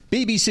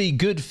BBC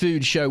Good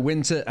Food Show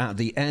Winter at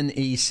the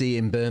NEC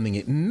in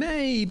Birmingham. It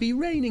may be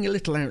raining a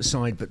little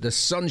outside, but the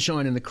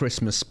sunshine and the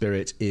Christmas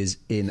spirit is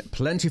in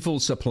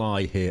plentiful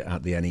supply here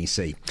at the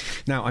NEC.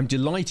 Now, I'm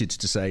delighted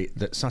to say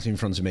that sat in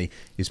front of me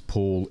is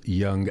Paul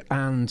Young.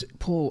 And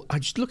Paul, I'm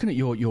just looking at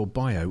your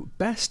bio.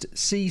 Best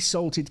sea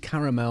salted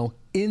caramel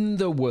in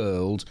the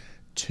world,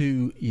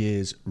 2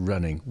 years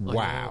running.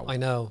 Wow. I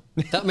know.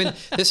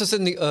 This was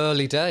in the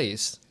early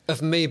days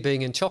of me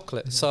being in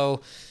chocolate. So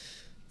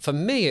for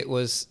me, it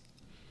was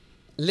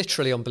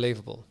literally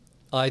unbelievable.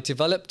 I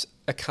developed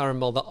a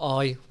caramel that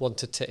I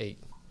wanted to eat.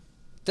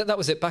 That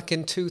was it, back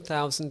in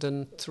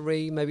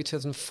 2003, maybe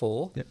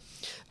 2004. Yep.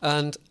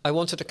 And I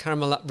wanted a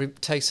caramel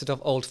that tasted of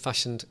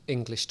old-fashioned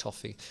English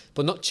toffee,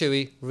 but not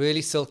chewy,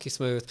 really silky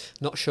smooth,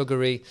 not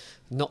sugary,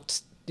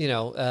 not,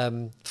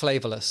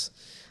 flavourless.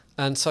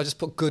 And so I just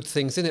put good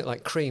things in it,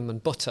 like cream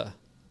and butter,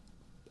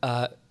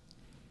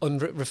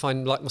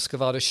 unrefined like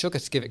muscovado sugar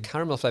to give it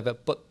caramel flavour,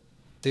 but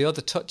the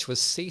other touch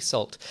was sea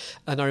salt.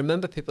 And I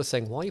remember people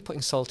saying, why are you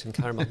putting salt in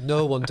caramel?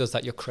 No one does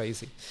that, you're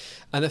crazy.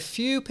 And a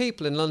few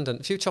people in London,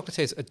 a few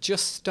chocolatiers had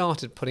just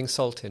started putting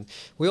salt in.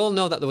 We all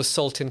know that there was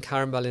salt in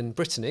caramel in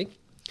Brittany.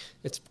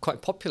 It's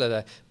quite popular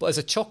there. But as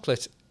a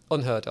chocolate,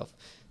 unheard of.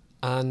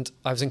 And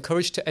I was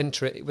encouraged to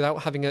enter it,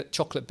 without having a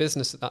chocolate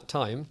business at that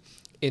time,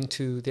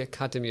 into the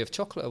Academy of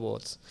Chocolate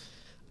Awards.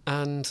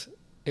 And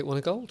it won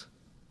a gold,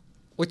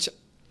 which...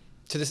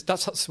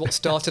 that's what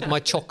started my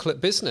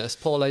chocolate business,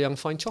 Paul A. Young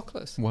Fine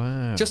Chocolates.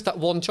 Wow. Just that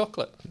one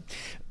chocolate.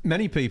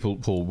 Many people,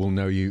 Paul, will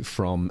know you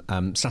from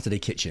Saturday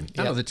Kitchen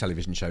and other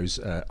television shows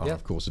are,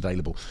 of course,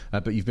 available.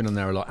 But you've been on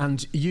there a lot.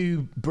 And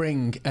you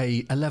bring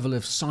a level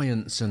of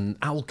science and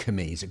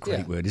alchemy, is a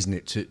great word, isn't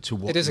it, to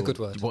what it is a good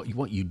word.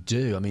 What you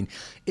do. I mean,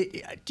 do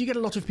you get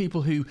a lot of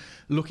people who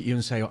look at you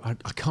and say,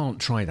 I can't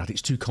try that,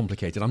 it's too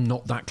complicated, I'm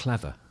not that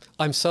clever?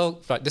 I'm so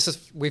right.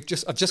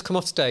 I've just come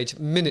off stage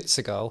minutes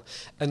ago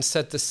and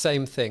said the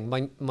same thing.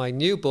 My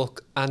new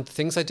book and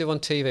things I do on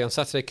TV, on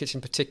Saturday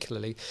Kitchen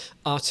particularly,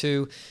 are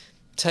to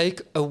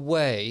take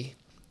away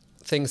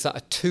things that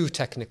are too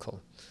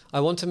technical. I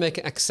want to make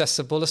it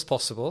accessible as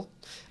possible.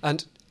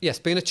 And yes,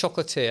 being a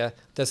chocolatier,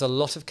 there's a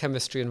lot of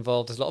chemistry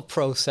involved. There's a lot of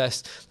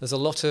process. There's a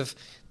lot of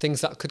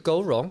things that could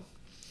go wrong.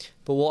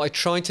 But what I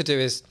try to do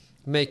is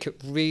make it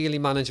really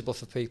manageable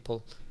for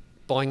people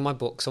buying my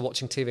books or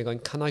watching TV going,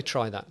 can I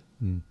try that?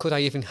 Could I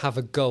even have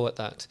a go at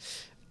that?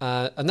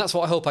 And that's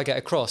what I hope I get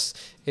across,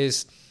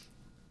 is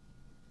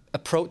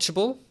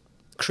approachable,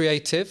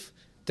 creative.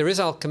 There is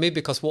alchemy,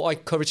 because what I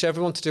encourage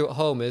everyone to do at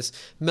home is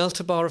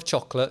melt a bar of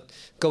chocolate,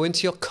 go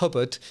into your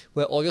cupboard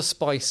where all your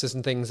spices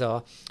and things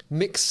are,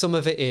 mix some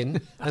of it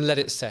in and let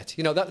it set.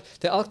 That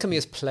the alchemy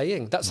is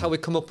playing. That's how we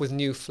come up with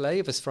new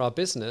flavours for our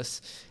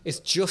business. It's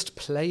just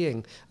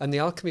playing. And the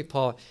alchemy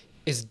part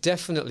is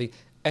definitely...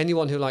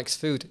 Anyone who likes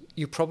food,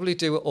 you probably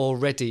do it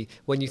already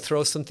when you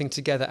throw something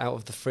together out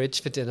of the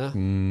fridge for dinner.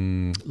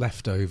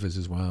 Leftovers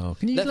as well.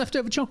 Can you use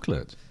leftover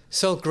chocolate?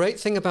 So great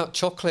thing about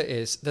chocolate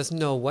is there's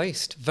no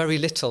waste, very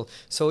little.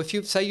 So if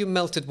you say you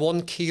melted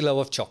 1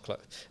 kilo of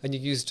chocolate and you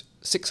used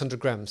 600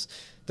 grams,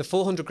 the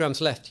 400 grams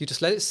left, you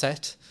just let it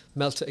set,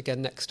 melt it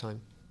again next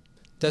time.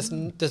 There's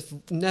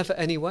never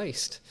any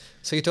waste.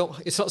 So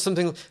it's not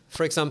something,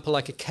 for example,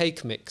 like a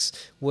cake mix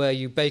where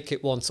you bake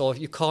it once, or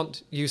you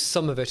can't use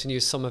some of it and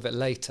use some of it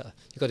later.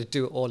 You've got to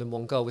do it all in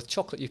one go. With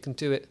chocolate, you can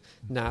do it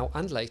now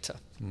and later.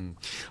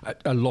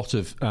 A lot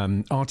of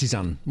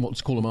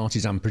what's called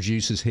artisan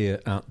producers here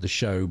at the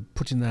show,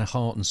 putting their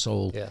heart and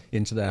soul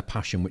into their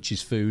passion, which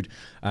is food.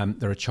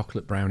 There are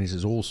chocolate brownies.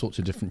 There's all sorts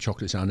of different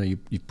chocolates. I know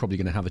you're probably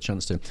going to have a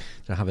chance to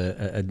have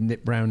a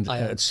nip round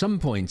at some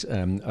point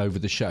over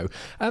the show.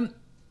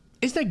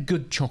 Is there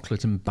good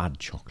chocolate and bad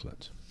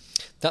chocolate?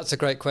 That's a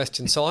great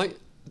question. So I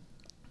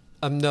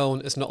am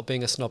known as not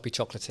being a snobby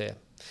chocolatier.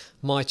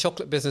 My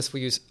chocolate business, we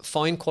use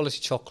fine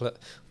quality chocolate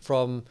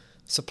from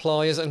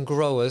suppliers and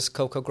growers,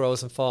 cocoa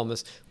growers and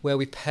farmers, where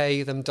we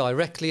pay them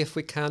directly if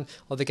we can,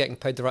 or they're getting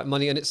paid the right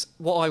money. And it's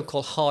what I would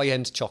call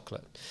high-end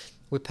chocolate.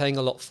 We're paying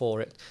a lot for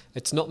it.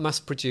 It's not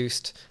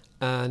mass-produced,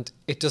 and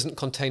it doesn't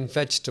contain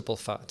vegetable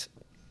fat.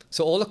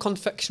 So all the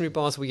confectionery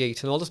bars we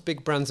eat and all those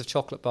big brands of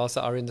chocolate bars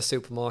that are in the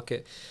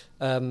supermarket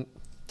that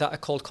are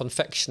called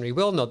confectionery,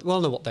 we all know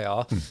what they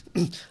are.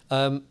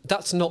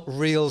 That's not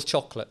real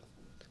chocolate,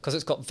 because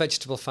it's got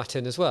vegetable fat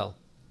in as well.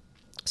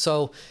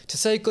 So to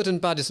say good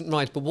and bad isn't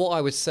right, but what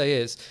I would say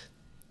is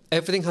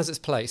everything has its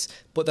place,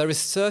 but there is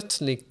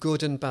certainly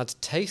good and bad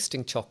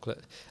tasting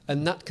chocolate,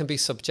 and that can be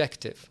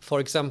subjective. For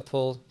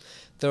example,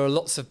 there are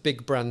lots of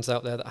big brands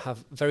out there that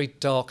have very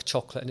dark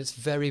chocolate, and it's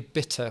very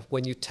bitter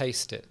when you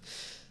taste it.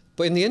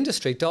 But in the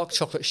industry, dark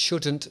chocolate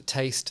shouldn't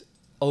taste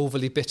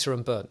overly bitter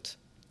and burnt.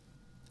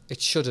 It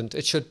shouldn't.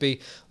 It should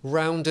be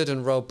rounded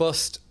and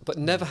robust, but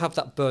never have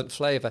that burnt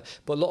flavour.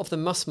 But a lot of the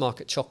mass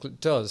market chocolate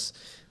does,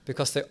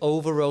 because they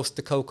over roast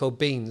the cocoa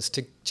beans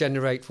to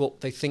generate what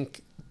they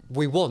think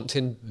we want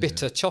in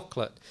bitter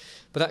chocolate.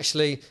 But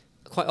actually,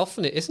 quite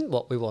often it isn't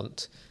what we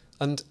want.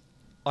 And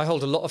I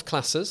hold a lot of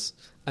classes,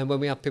 And when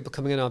we have people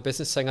coming in our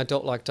business saying, I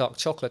don't like dark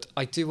chocolate,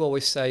 I do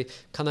always say,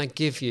 can I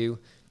give you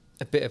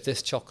a bit of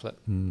this chocolate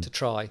to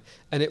try?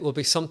 And it will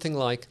be something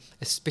like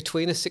it's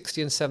between a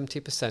 60 and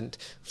 70%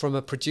 from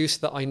a producer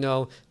that I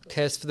know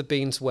cares for the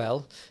beans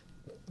well,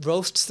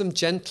 roasts them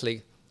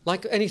gently.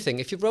 Like anything,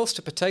 if you roast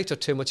a potato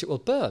too much, it will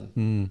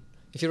burn.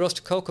 If you roast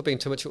a cocoa bean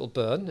too much, it will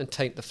burn and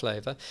taint the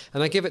flavour.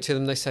 And I give it to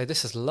them, they say,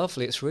 this is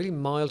lovely, it's really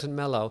mild and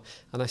mellow.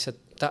 And I said,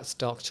 that's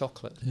dark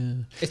chocolate. Yeah.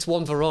 It's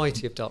one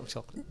variety of dark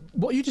chocolate.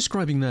 What you're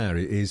describing there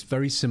is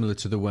very similar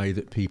to the way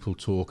that people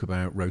talk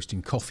about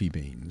roasting coffee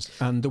beans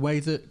and the way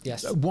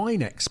that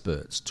wine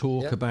experts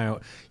talk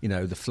about,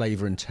 the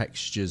flavour and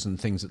textures and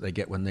things that they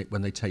get when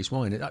they taste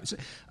wine.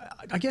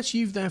 I guess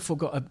you've therefore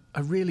got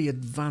a really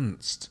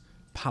advanced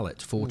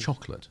palate for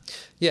chocolate.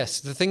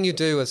 Yes, the thing you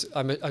do is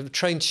I'm a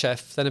trained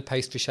chef, then a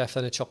pastry chef,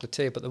 then a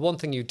chocolatier, but the one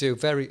thing you do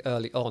very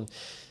early on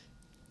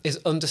is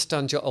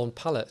understand your own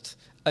palate.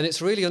 And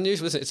it's really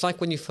unusual, isn't it? It's like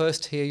when you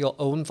first hear your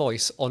own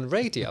voice on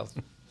radio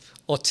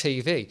or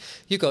TV.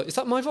 You go, is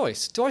that my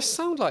voice? Do I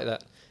sound like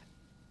that?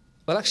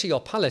 Well, actually, your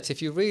palate, if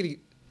you really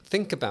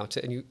think about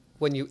it, and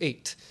when you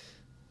eat,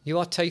 you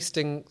are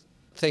tasting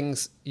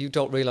things you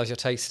don't realise you're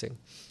tasting.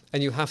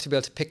 And you have to be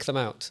able to pick them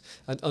out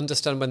and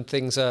understand when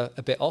things are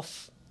a bit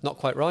off, not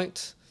quite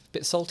right, a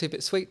bit salty, a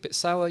bit sweet, a bit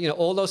sour,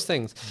 all those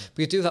things.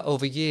 But you do that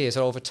over years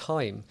or over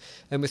time.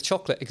 And with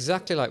chocolate,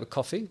 exactly like with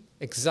coffee,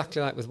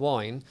 exactly like with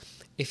wine,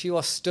 if you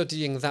are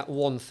studying that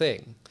one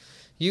thing,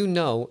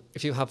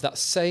 if you have that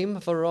same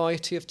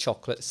variety of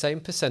chocolate,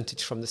 same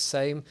percentage from the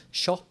same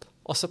shop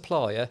or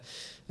supplier,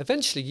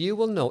 eventually you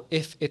will know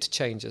if it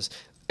changes.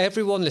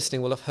 Everyone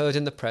listening will have heard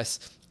in the press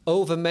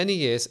over many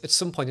years, at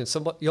some point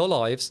in your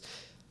lives,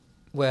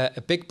 where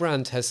a big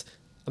brand has,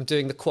 I'm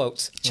doing the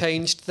quotes,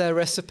 changed their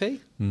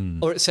recipe,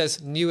 or it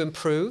says new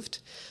improved,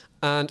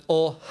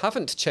 or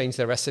haven't changed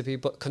their recipe,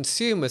 but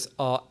consumers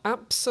are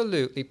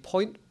absolutely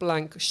point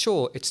blank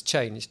sure it's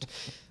changed.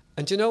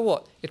 And you know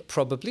what? It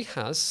probably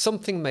has.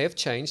 Something may have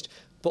changed,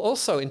 but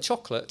also in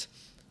chocolate,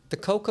 the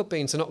cocoa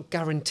beans are not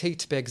guaranteed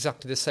to be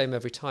exactly the same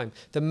every time.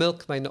 The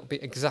milk may not be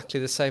exactly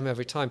the same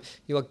every time.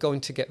 You are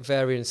going to get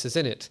variances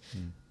in it.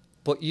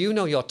 But you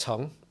know your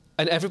tongue.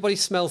 And everybody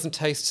smells and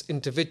tastes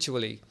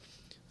individually.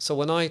 So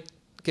when I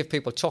give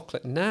people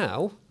chocolate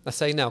now, I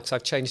say now because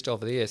I've changed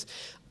over the years,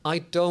 I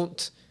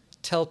don't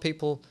tell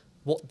people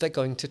what they're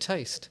going to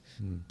taste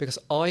because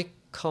I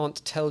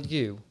can't tell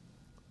you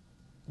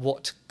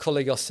what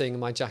colour you're seeing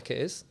in my jacket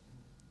is.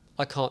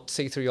 I can't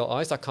see through your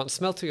eyes, I can't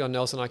smell through your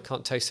nose, and I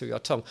can't taste through your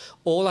tongue.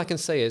 All I can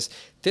say is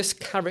this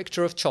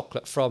character of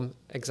chocolate from,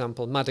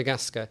 example,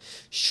 Madagascar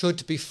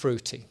should be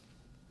fruity.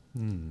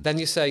 Then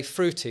you say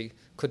fruity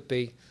could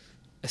be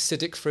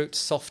acidic fruits,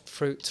 soft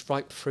fruits,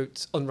 ripe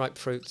fruits, unripe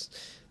fruits.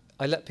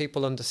 I let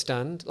people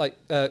understand,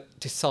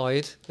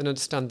 decide and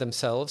understand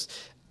themselves.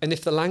 And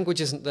if the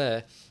language isn't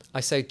there, I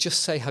say,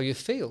 just say how you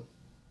feel.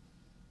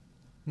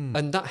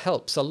 And that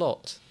helps a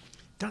lot.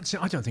 That's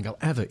it. I don't think I'll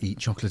ever eat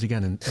chocolate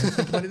again and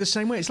think about it the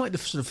same way. It's like the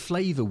sort of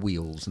flavour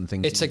wheels and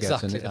things. It's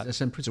exactly that. The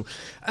same principle.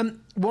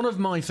 One of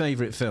my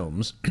favourite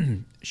films,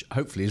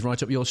 hopefully, is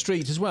right up your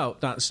street as well.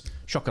 That's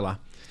Chocolat.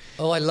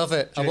 Oh, I love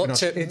it. I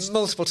watch it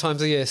multiple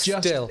times a year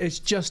still. It's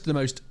just the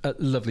most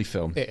lovely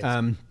film. It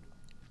is.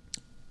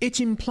 It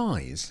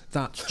implies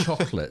that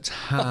chocolate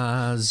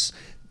has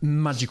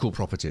magical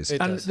properties.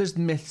 And there's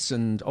myths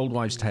and old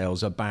wives'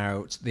 tales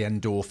about the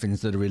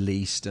endorphins that are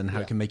released and how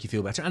it can make you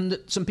feel better. And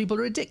that some people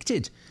are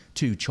addicted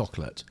to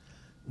chocolate.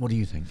 What do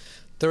you think?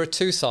 There are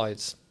two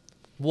sides.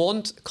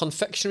 One,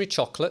 confectionery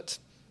chocolate.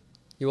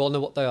 You all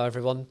know what they are,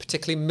 everyone.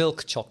 Particularly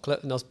milk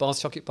chocolate and those bars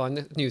of chocolate by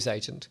the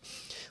newsagent.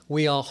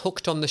 We are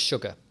hooked on the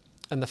sugar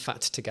and the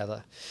fat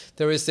together.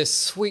 There is this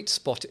sweet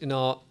spot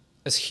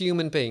as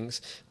human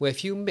beings where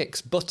if you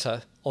mix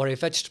butter or a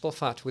vegetable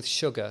fat with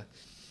sugar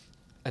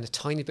and a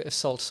tiny bit of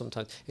salt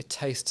sometimes, it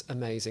tastes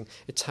amazing.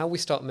 It's how we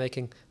start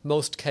making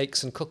most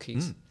cakes and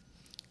cookies.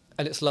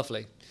 And it's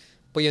lovely.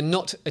 But you're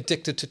not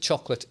addicted to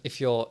chocolate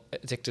if you're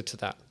addicted to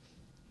that.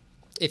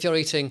 If you're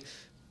eating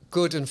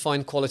good and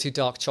fine quality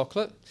dark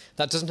chocolate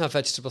that doesn't have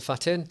vegetable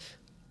fat in,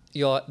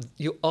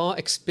 you are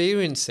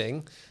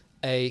experiencing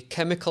a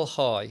chemical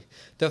high.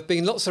 There have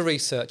been lots of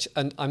research,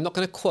 and I'm not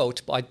going to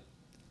quote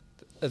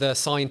the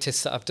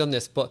scientists that have done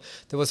this, but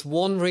there was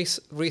one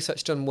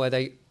research done where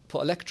they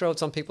put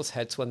electrodes on people's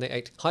heads when they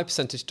ate high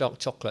percentage dark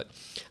chocolate,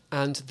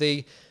 and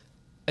the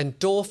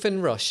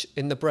endorphin rush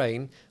in the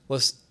brain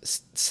was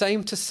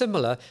same to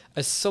similar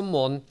as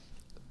someone,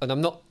 and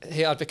I'm not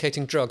here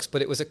advocating drugs,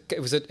 but it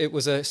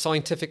was a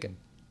scientific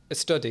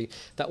study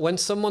that when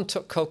someone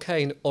took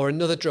cocaine or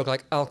another drug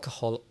like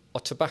alcohol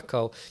or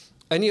tobacco,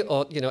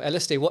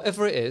 LSD,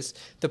 whatever it is,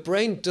 the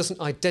brain doesn't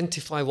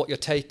identify what you're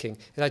taking.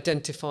 It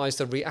identifies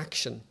the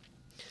reaction.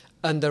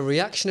 And the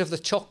reaction of the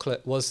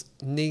chocolate was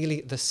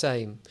nearly the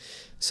same.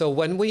 So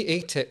when we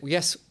eat it,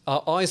 yes,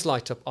 our eyes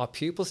light up, our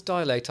pupils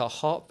dilate, our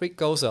heartbeat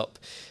goes up,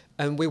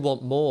 and we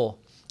want more.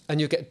 And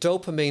you get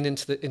dopamine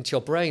into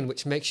your brain,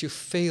 which makes you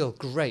feel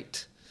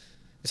great.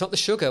 It's not the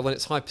sugar when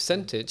it's high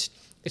percentage,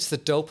 it's the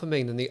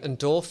dopamine and the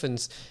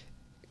endorphins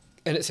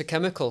and it's a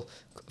chemical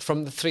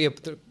from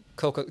the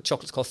cocoa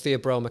chocolate's called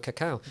Theobroma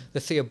cacao. The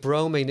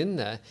theobromine in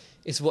there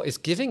is what is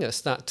giving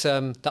us that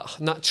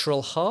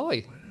natural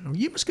high.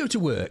 You must go to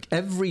work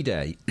every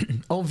day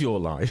of your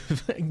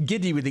life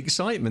giddy with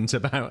excitement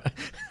about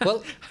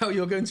how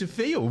you're going to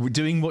feel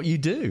doing what you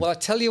do. Well, I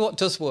tell you what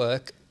does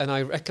work, and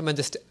I recommend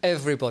this to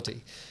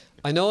everybody.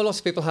 I know a lot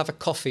of people have a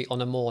coffee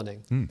on a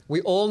morning.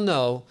 We all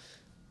know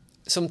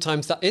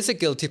sometimes that is a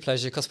guilty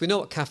pleasure because we know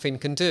what caffeine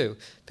can do.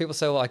 People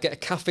say, well, I get a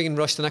caffeine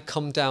rush, then I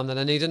come down, then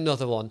I need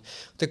another one.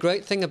 The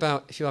great thing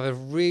about if you have a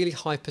really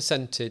high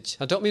percentage,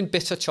 I don't mean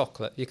bitter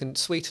chocolate, you can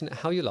sweeten it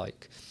how you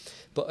like,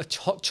 but a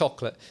hot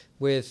chocolate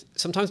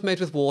sometimes made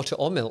with water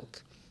or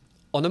milk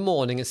on a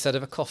morning instead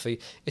of a coffee,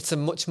 it's a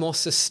much more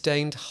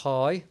sustained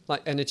high,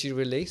 like energy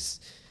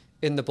release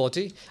in the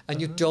body, and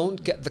you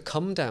don't get the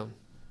come down.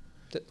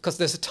 Because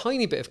there's a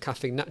tiny bit of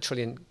caffeine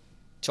naturally in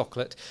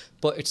chocolate,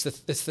 but it's the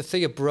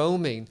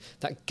theobromine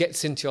that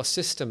gets into your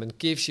system and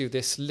gives you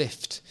this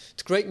lift.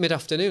 It's great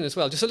mid-afternoon as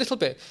well, just a little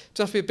bit. It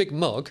doesn't have to be a big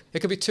mug. It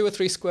could be 2 or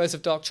 3 squares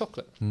of dark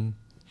chocolate.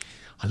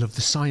 I love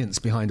the science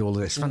behind all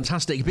of this.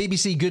 Fantastic.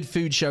 BBC Good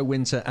Food Show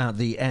Winter at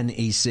the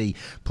NEC.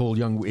 Paul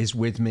Young is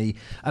with me.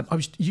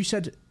 You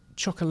said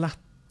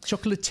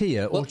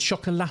chocolatier or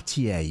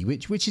chocolatier.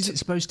 Which is it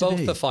supposed to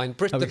be? Both are fine.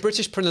 The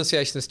British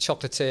pronunciation is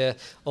chocolatier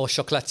or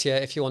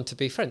chocolatier if you want to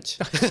be French.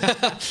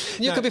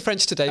 You could be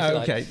French today if you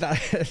like.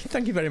 Okay,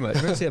 thank you very much.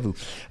 Merci à vous.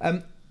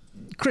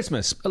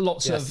 Christmas,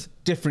 lots of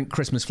different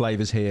Christmas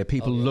flavours here.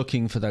 People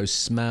looking for those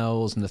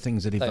smells and the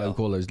things that evoke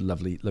all those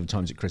lovely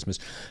times at Christmas.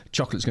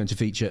 Chocolate's going to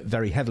feature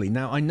very heavily.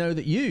 Now, I know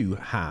that you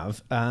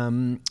have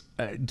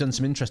done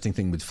some interesting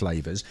thing with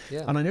flavours,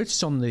 and I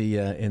noticed on the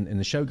in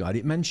the show guide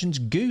it mentions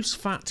goose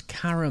fat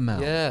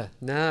caramel. Yeah.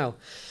 Now,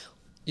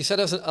 you said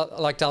I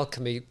liked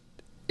alchemy.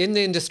 In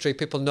the industry,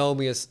 people know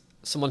me as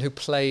someone who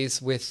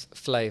plays with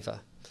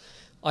flavour.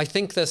 I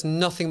think there's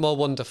nothing more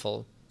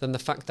wonderful than the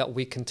fact that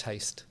we can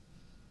taste.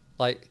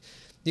 Like,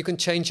 you can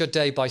change your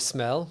day by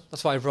smell.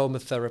 That's why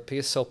aromatherapy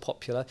is so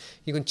popular.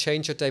 You can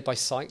change your day by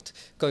sight,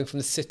 going from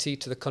the city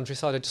to the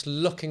countryside, or just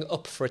looking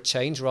up for a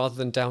change rather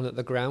than down at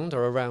the ground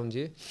or around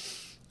you.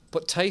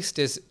 But taste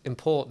is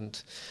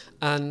important.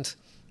 And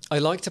I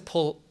like to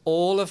pull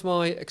all of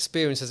my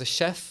experience as a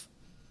chef,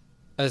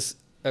 as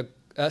a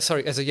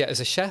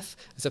chef,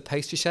 as a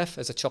pastry chef,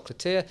 as a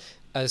chocolatier,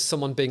 as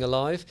someone being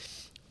alive,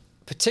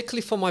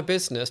 particularly for my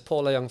business,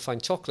 Paul Young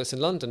Fine Chocolates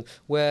in London,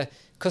 where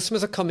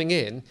customers are coming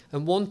in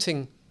and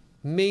wanting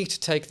me to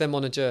take them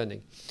on a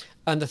journey.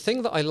 And the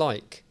thing that I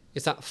like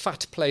is that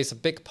fat plays a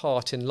big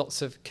part in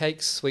lots of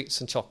cakes,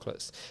 sweets and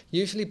chocolates,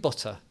 usually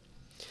butter.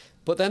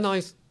 But then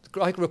I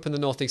grew up in the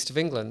northeast of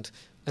England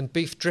and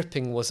beef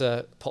dripping was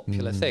a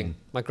popular thing.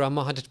 My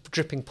grandma had a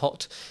dripping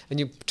pot and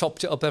you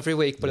topped it up every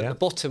week, but at the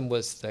bottom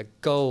was the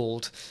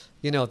gold,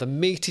 the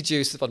meaty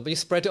juice at the bottom, but you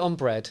spread it on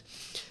bread.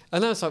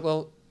 And I was like,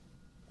 well,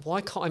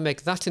 why can't I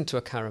make that into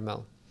a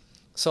caramel?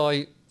 So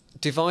I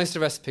devised a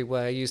recipe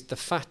where I used the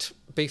fat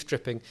beef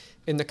dripping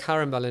in the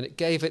caramel, and it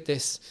gave it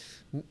this,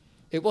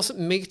 it wasn't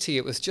meaty,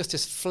 it was just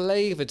this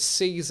flavoured,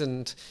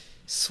 seasoned,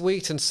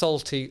 sweet and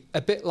salty, a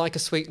bit like a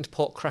sweetened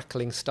pork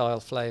crackling style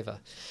flavour.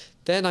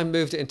 Then I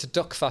moved it into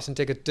duck fat and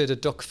did a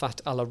duck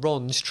fat à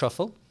l'orange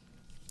truffle.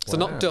 So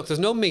not duck, there's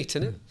no meat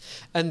in it.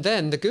 And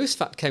then the goose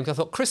fat came, because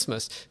I thought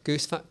Christmas,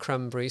 goose fat,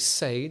 cranberries,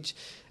 sage.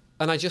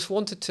 And I just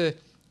wanted to,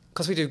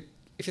 because we do,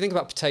 if you think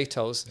about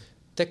potatoes,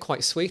 they're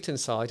quite sweet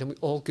inside, and we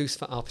all goose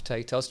fat our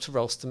potatoes to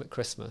roast them at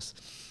Christmas.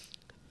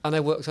 And I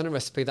worked on a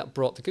recipe that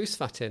brought the goose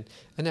fat in,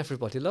 and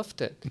everybody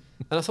loved it.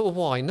 And I thought,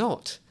 well, why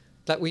not?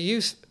 Like, we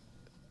use,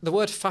 the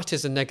word fat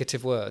is a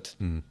negative word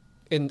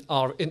in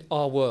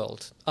our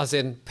world, as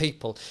in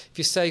people. If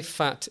you say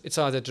fat, it's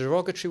either a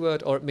derogatory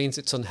word or it means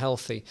it's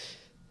unhealthy.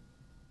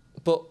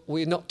 But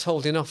we're not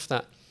told enough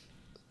that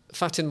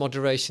fat in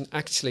moderation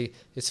actually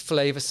is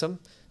flavoursome,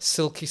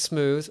 silky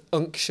smooth,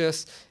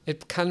 unctuous.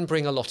 It can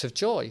bring a lot of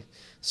joy.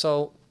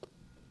 So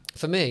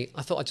for me,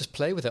 I thought I'd just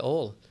play with it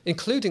all,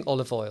 including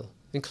olive oil,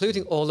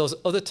 including all those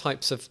other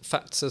types of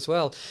fats as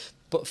well.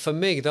 But for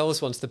me,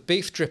 those ones, the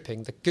beef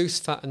dripping, the goose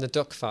fat and the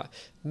duck fat,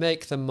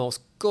 make the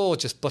most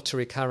gorgeous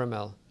buttery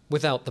caramel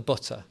without the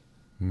butter.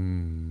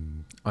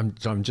 I'm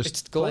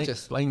just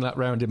playing that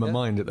round in my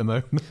mind at the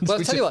moment. Well,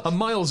 I'll tell you what, I'm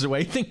miles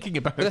away thinking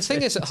about it. But the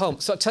thing is, at home,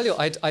 so I'll tell you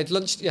what, I'd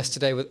lunched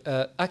yesterday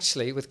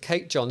with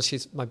Kate Johns.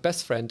 She's my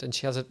best friend and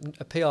she has a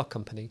PR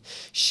company.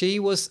 She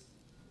was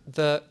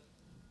the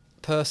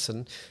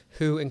person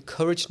who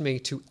encouraged me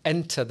to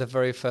enter the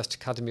very first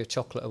Academy of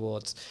Chocolate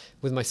Awards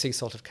with my Sea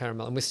Salt of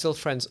Caramel. And we're still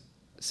friends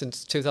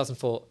since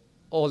 2004,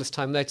 all this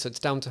time later. So it's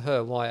down to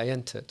her why I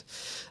entered.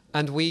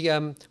 And we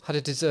had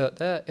a dessert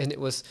there, and it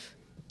was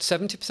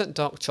 70%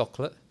 dark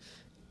chocolate,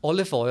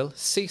 olive oil,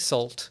 sea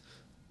salt,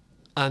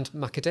 and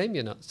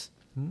macadamia nuts.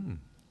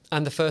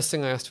 And the first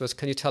thing I asked was,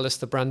 can you tell us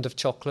the brand of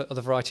chocolate or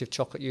the variety of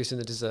chocolate used in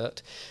the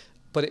dessert?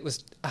 But it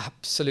was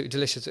absolutely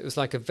delicious. It was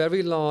like a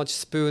very large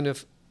spoon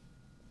of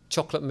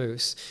chocolate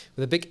mousse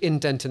with a big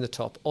indent in the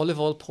top, olive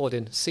oil poured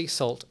in, sea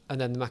salt,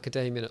 and then the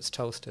macadamia nuts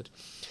toasted.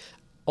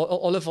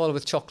 Olive oil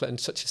with chocolate and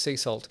such a sea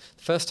salt.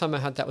 The first time I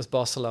had that was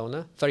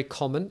Barcelona, very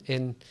common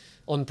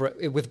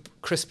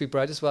with crispy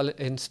bread as well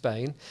in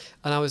Spain,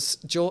 and I was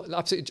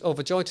absolutely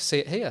overjoyed to see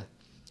it here.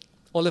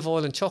 Olive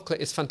oil and chocolate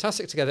is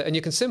fantastic together, and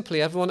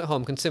everyone at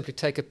home can simply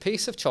take a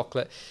piece of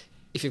chocolate.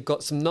 If you've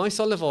got some nice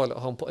olive oil at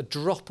home, put a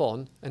drop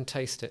on and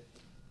taste it.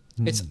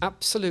 It's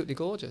absolutely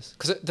gorgeous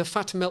because the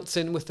fat melts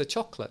in with the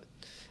chocolate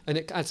and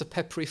it adds a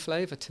peppery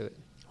flavour to it.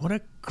 What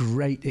a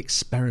great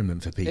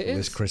experiment for people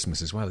this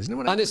Christmas as well, isn't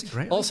it? And it's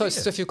also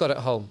stuff you've got at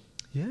home.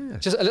 Yeah.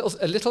 Just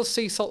a little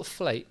sea salt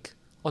flake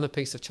on a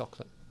piece of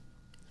chocolate.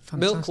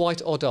 Fantastic. Milk,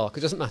 white or dark,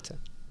 it doesn't matter.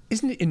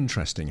 Isn't it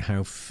interesting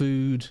how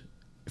food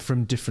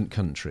from different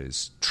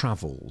countries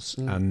travels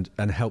and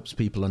helps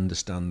people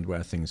understand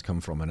where things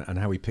come from and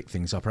how we pick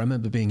things up? I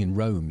remember being in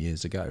Rome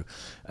years ago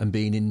and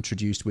being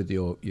introduced with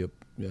your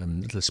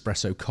little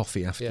espresso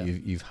coffee after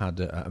you've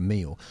had a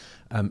meal.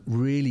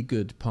 Really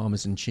good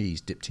Parmesan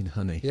cheese dipped in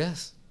honey.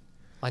 Yes,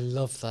 I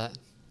love that.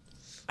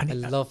 I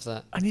love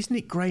that. And isn't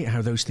it great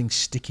how those things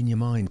stick in your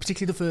mind,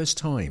 particularly the first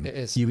time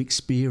you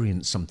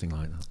experience something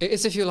like that? It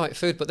is if you like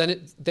food, but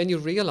then you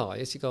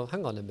realise, you go,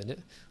 hang on a minute,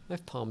 I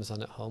have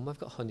Parmesan at home, I've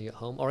got honey at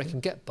home, or I can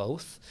get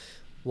both.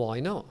 Why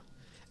not?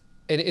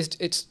 And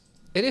it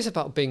is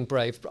about being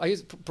brave. I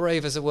use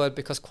brave as a word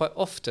because quite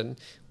often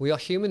we are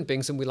human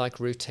beings and we like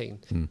routine,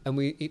 and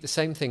we eat the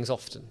same things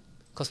often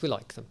because we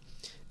like them.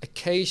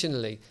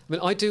 Occasionally,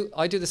 I do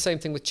the same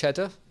thing with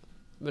cheddar.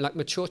 Like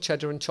mature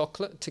cheddar and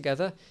chocolate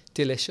together,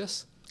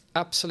 delicious,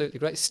 absolutely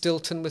great.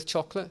 Stilton with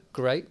chocolate,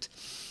 great.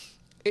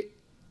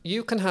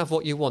 You can have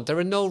what you want. There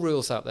are no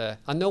rules out there.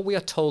 I know we are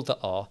told there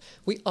are.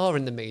 We are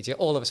in the media,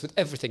 all of us, with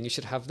everything. You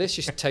should have this,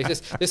 you should taste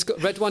this. This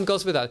red one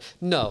goes with that.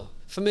 No,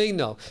 for me,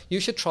 no. You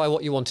should try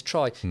what you want to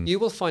try. You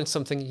will find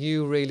something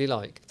you really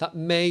like. That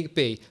may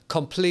be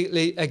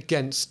completely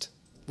against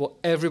what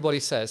everybody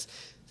says.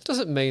 It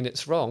doesn't mean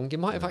it's wrong. You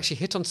might have actually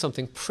hit on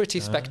something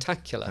pretty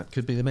spectacular. That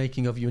could be the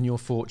making of you and your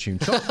fortune.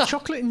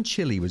 Chocolate and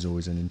chili was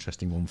always an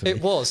interesting one for me.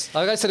 It was.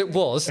 Like I said, it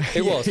was.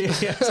 It was.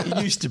 Yes, it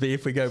used to be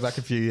if we go back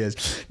a few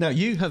years. Now,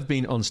 you have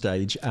been on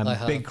stage,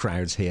 big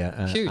crowds here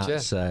Huge,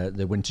 at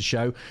the Winter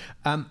Show.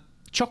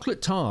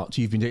 Chocolate tart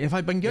you've been doing. If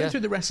I've been going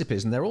through the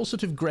recipes, and they're all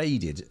sort of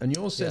graded, and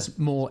yours says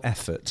more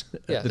effort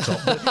at the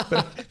top,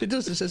 but it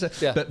does. It says,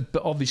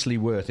 but obviously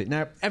worth it.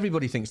 Now,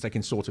 everybody thinks they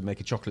can sort of make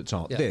a chocolate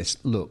tart. Yeah. This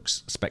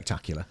looks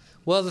spectacular.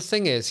 Well, the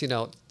thing is,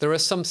 there are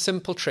some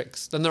simple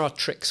tricks. Then there are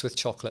tricks with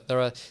chocolate. There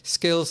are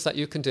skills that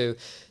you can do.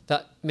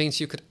 That means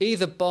you could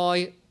either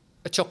buy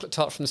a chocolate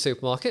tart from the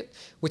supermarket,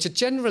 which are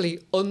generally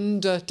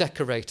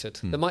under-decorated.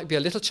 There might be a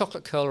little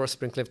chocolate curl or a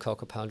sprinkle of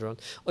cocoa powder on,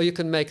 or you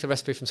can make the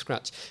recipe from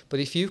scratch. But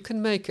if you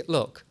can make it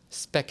look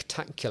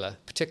spectacular,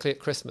 particularly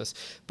at Christmas,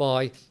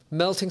 by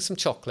melting some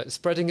chocolate,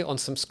 spreading it on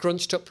some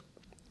scrunched up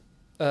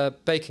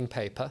baking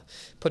paper,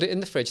 put it in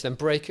the fridge, then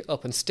break it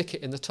up and stick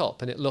it in the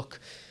top, and it look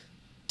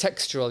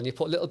textural, and you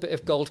put a little bit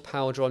of gold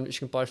powder on, which you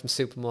can buy from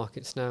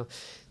supermarkets now.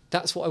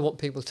 That's what I want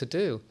people to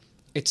do.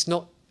 It's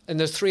not... And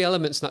there's 3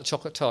 elements in that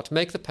chocolate tart.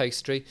 Make the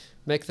pastry,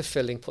 make the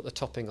filling, put the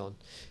topping on.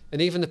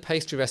 And even the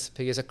pastry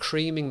recipe is a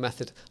creaming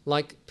method,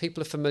 like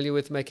people are familiar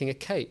with making a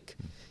cake.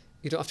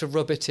 You don't have to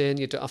rub it in,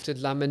 you don't have to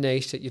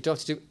laminate it, you don't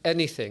have to do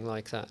anything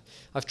like that.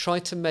 I've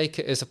tried to make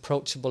it as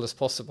approachable as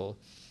possible.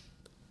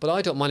 But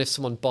I don't mind if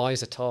someone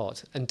buys a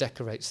tart and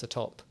decorates the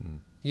top.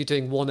 You're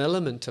doing one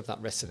element of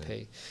that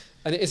recipe. Yeah.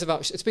 And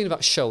it's been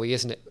about showy,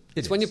 isn't it?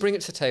 It's when you bring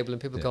it to the table and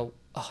people go,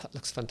 oh, that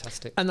looks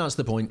fantastic. And that's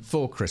the point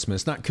for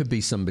Christmas. That could be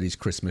somebody's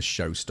Christmas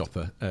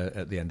showstopper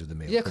at the end of the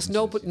meal. Yeah, because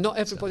not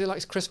everybody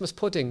likes Christmas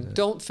pudding. Yeah.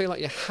 Don't feel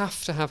like you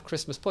have to have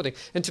Christmas pudding.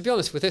 And to be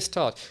honest, with this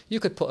tart, you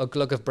could put a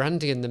glug of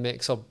brandy in the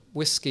mix, or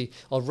whiskey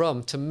or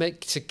rum to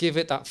give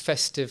it that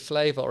festive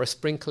flavour, or a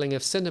sprinkling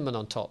of cinnamon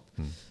on top.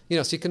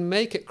 So you can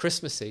make it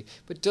Christmassy,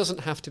 but it doesn't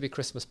have to be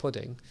Christmas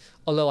pudding.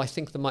 Although I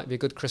think there might be a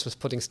good Christmas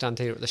pudding stand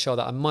here at the show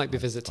that I might be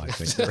visiting. I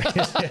think there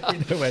is. Yeah, we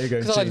know where you're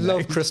going to. Because I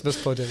love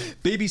Christmas pudding.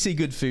 BBC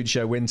Good Food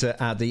Show Winter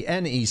at the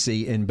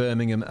NEC in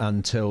Birmingham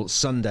until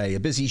Sunday. A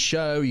busy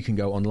show. You can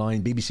go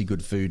online,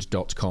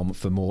 bbcgoodfood.com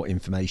for more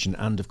information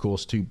and, of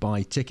course, to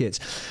buy tickets.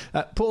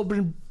 Paul,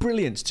 been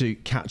brilliant to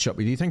catch up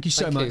with you. Thank you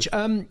so much.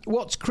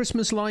 What's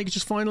Christmas like,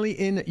 just finally,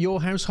 in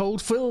your household?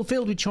 Filled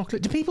with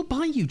chocolate? Do people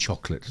buy you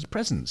chocolate as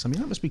presents? I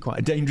mean, that must be quite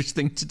a dangerous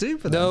thing to do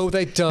for them. No,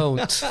 they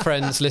don't,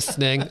 friends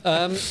listening.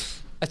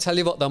 I tell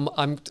you what,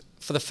 though,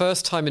 for the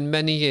first time in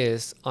many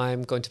years,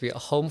 I'm going to be at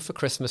home for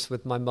Christmas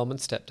with my mum and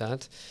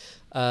stepdad.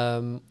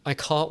 I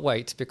can't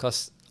wait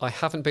because I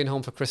haven't been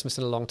home for Christmas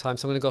in a long time,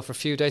 so I'm going to go for a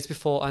few days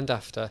before and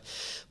after.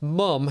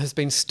 Mum has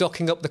been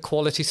stocking up the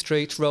Quality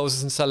Street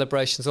roses and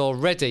celebrations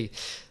already.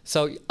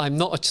 So I'm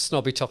not a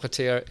snobby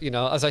chocolatier,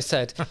 as I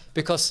said,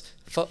 because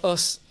for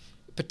us,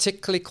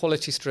 particularly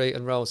Quality Street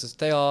and roses,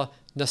 they are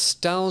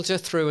nostalgia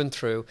through and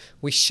through.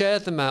 We share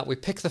them out, we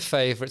pick the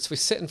favourites, we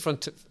sit in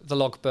front of the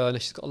log burner.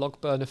 She's got a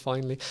log burner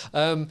finally.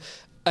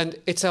 And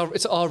it's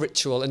our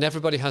ritual, and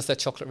everybody has their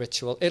chocolate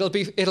ritual. It'll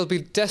be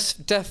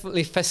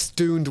definitely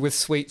festooned with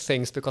sweet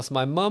things because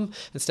my mum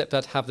and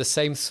stepdad have the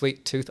same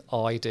sweet tooth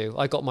I do.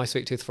 I got my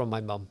sweet tooth from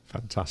my mum.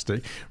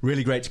 Fantastic.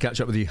 Really great to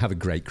catch up with you. Have a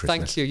great Christmas.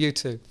 Thank you. You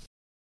too.